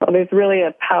 Well, there's really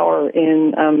a power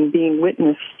in being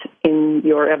witnessed in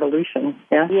your evolution.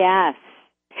 Yeah. Yes.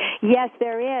 Yes,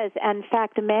 there is. In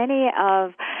fact, many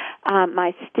of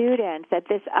my students at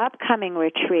this upcoming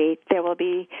retreat, there will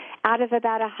be, out of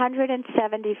about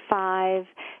 175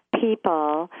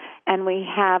 people, and we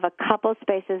have a couple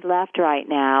spaces left right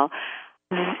now,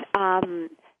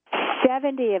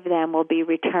 70 of them will be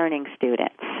returning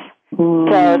students.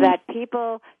 So that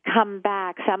people come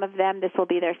back. Some of them, this will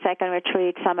be their second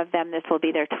retreat. Some of them, this will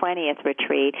be their 20th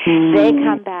retreat. They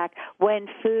come back when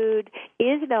food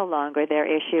is no longer their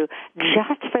issue,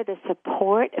 just for the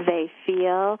support they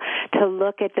feel to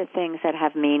look at the things that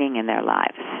have meaning in their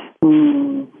lives.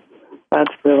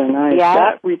 That's really nice. Yeah.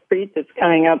 That retreat that's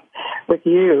coming up with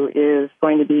you is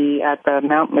going to be at the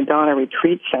Mount Madonna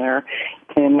Retreat Center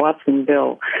in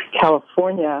Watsonville,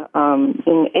 California,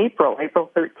 in April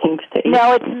 13th to 18th.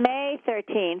 No, it's May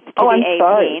 13th to the 18th.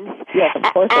 Sorry. Yes, of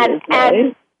course it is May.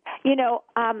 And, you know,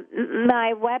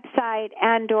 my website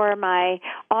and or my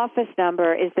office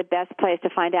number is the best place to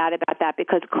find out about that,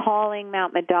 because calling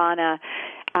Mount Madonna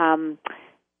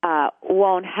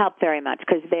won't help very much,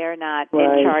 because they're not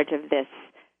in charge of this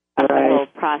whole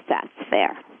process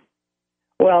there.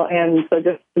 Well, and so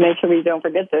just to make sure we don't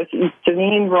forget this,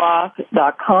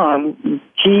 GeneenRoth.com,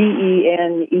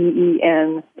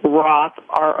 GENEEN Roth,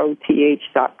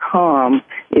 ROTH.com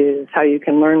is how you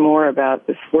can learn more about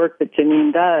this work that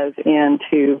Geneen does, and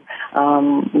to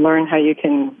learn how you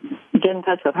can get in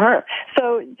touch with her.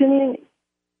 So, Geneen,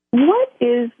 what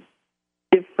is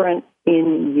different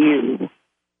in you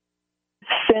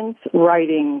since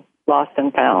writing Lost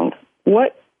and Found?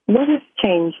 What has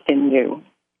changed in you?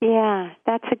 Yeah,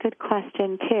 that's a good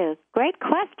question, too. Great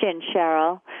question,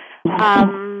 Cheryl.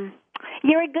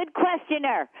 You're a good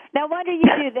questioner. No wonder you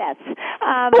do this.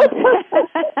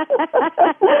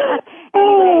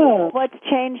 Anyway, what's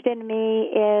changed in me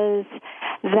is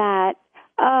that,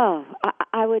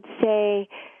 I would say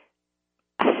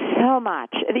so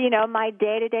much. You know, my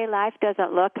day-to-day life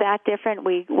doesn't look that different.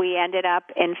 We ended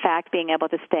up, in fact, being able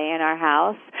to stay in our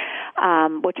house,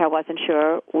 which I wasn't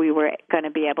sure we were going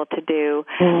to be able to do.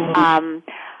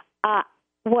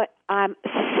 What I'm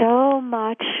so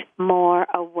much more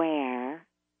aware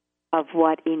of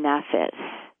what enough is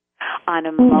on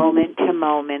a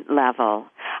moment-to-moment level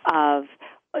of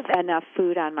enough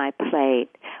food on my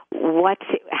plate.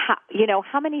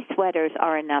 How many sweaters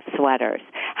are enough sweaters?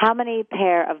 How many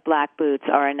pair of black boots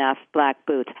are enough black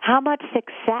boots? How much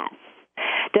success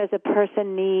does a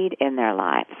person need in their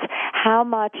lives? How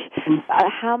much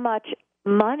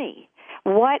money?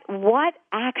 What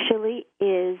actually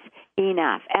is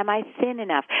enough? Am I thin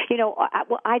enough? You know,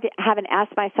 I haven't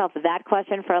asked myself that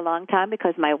question for a long time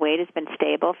because my weight has been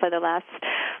stable for the last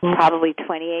probably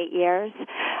 28 years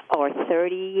or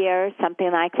 30 years,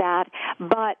 something like that.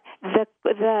 But the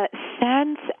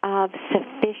sense of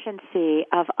sufficiency,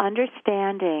 of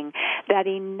understanding that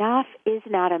enough is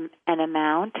not an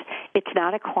amount, it's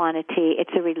not a quantity,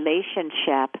 it's a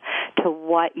relationship to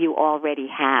what you already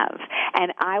have.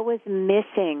 And I was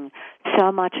missing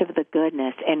so much of the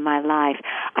goodness in my life.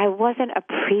 I wasn't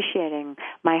appreciating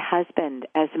my husband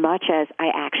as much as I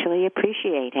actually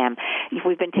appreciate him.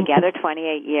 We've been together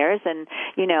 28 years, and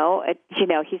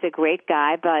he's a great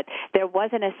guy. But there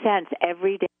wasn't a sense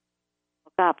every day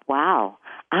I woke up, wow,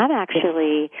 I'm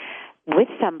actually with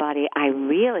somebody I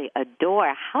really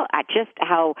adore. How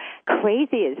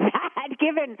crazy is that,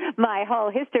 given my whole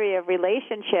history of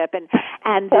relationship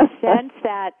and the sense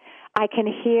that I can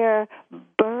hear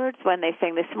birds when they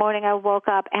sing. This morning I woke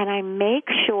up and I make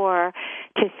sure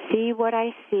to see what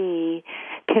I see,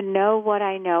 to know what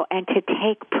I know, and to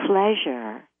take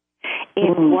pleasure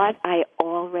in what I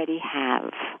already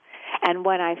have. And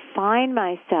when I find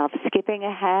myself skipping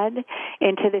ahead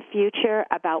into the future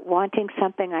about wanting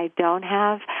something I don't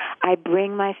have, I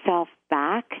bring myself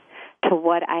back to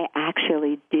what I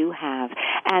actually do have.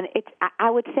 And I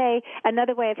would say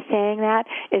another way of saying that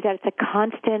is that it's a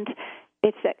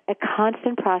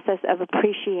constant process of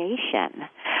appreciation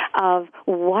of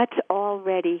what's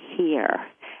already here.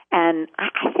 And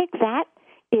I think that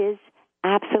is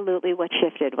absolutely what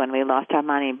shifted when we lost our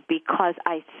money, because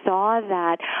I saw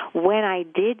that when I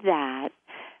did that,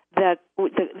 the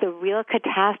real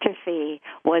catastrophe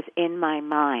was in my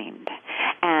mind,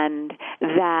 and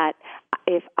that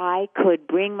if I could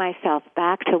bring myself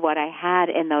back to what I had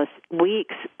in those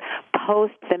weeks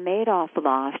post the Madoff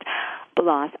loss,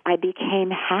 I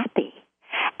became happy.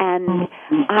 And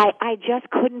I just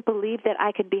couldn't believe that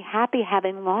I could be happy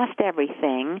having lost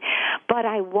everything, but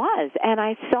I was. And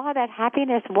I saw that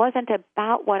happiness wasn't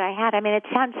about what I had. I mean, it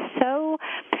sounds so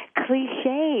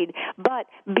cliched, but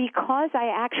because I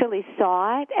actually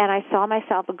saw it and I saw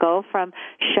myself go from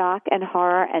shock and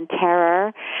horror and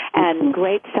terror and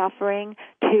great suffering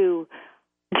to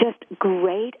just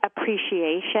great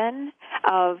appreciation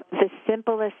of the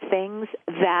simplest things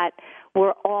that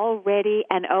were already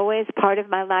and always part of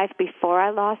my life before I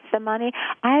lost the money.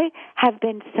 I have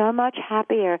been so much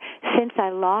happier since I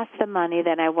lost the money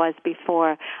than I was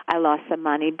before I lost the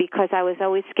money, because I was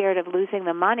always scared of losing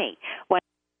the money.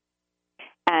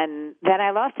 And then I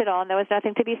lost it all, and there was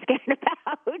nothing to be scared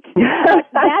about. But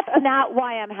that's not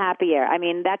why I'm happier. I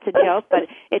mean, that's a joke, but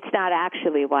it's not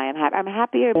actually why I'm happy. I'm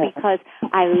happier because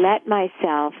I let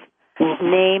myself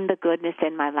name the goodness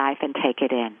in my life and take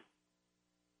it in.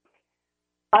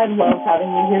 I love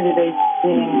having you here today,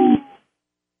 Jean.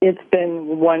 It's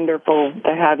been wonderful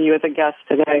to have you as a guest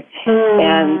today.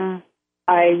 And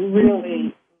I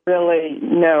really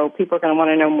know people are going to want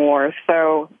to know more.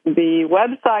 So the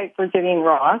website for Geneen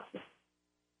Roth,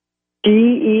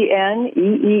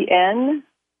 Geneen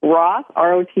Roth,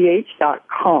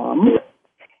 ROTH.com.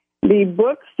 The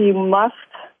books you must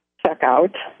check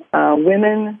out,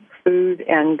 Women, Food,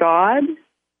 and God,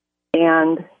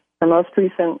 and the most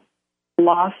recent,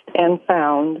 Lost and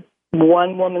Found,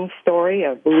 One Woman's Story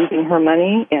of Losing Her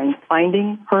Money and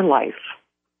Finding Her Life.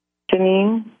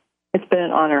 Geneen, it's been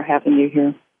an honor having you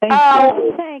here. Thank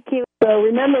you. Thank you. So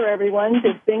remember, everyone,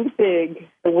 to think big.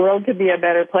 The world could be a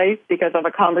better place because of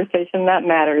a conversation that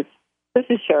matters. This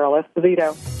is Cheryl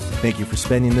Esposito. Thank you for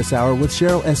spending this hour with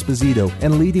Cheryl Esposito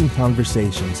and Leading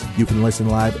Conversations. You can listen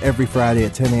live every Friday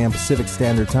at 10 a.m. Pacific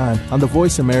Standard Time on the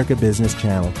Voice America Business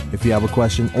Channel. If you have a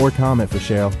question or comment for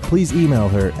Cheryl, please email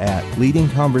her at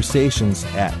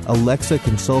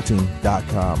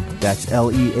leadingconversations@alexaconsulting.com. That's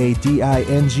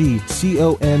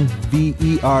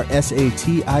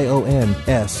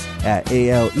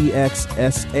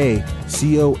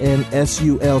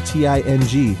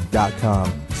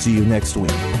See you next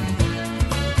week.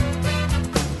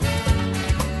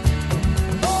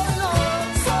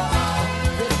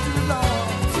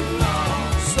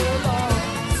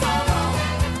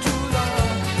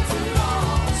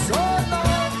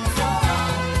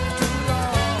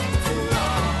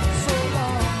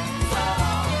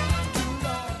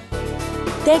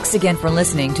 Thanks again for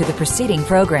listening to the preceding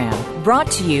program, brought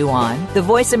to you on the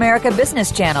Voice America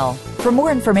Business Channel. For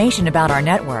more information about our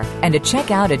network and to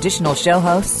check out additional show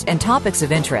hosts and topics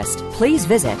of interest, please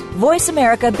visit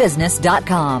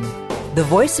voiceamericabusiness.com. The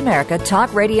Voice America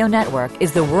Talk Radio Network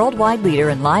is the worldwide leader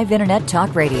in live Internet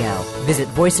talk radio. Visit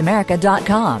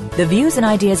voiceamerica.com. The views and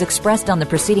ideas expressed on the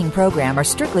preceding program are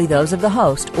strictly those of the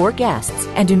host or guests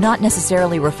and do not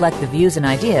necessarily reflect the views and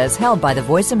ideas held by the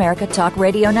Voice America Talk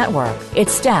Radio Network,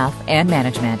 its staff, and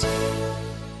management.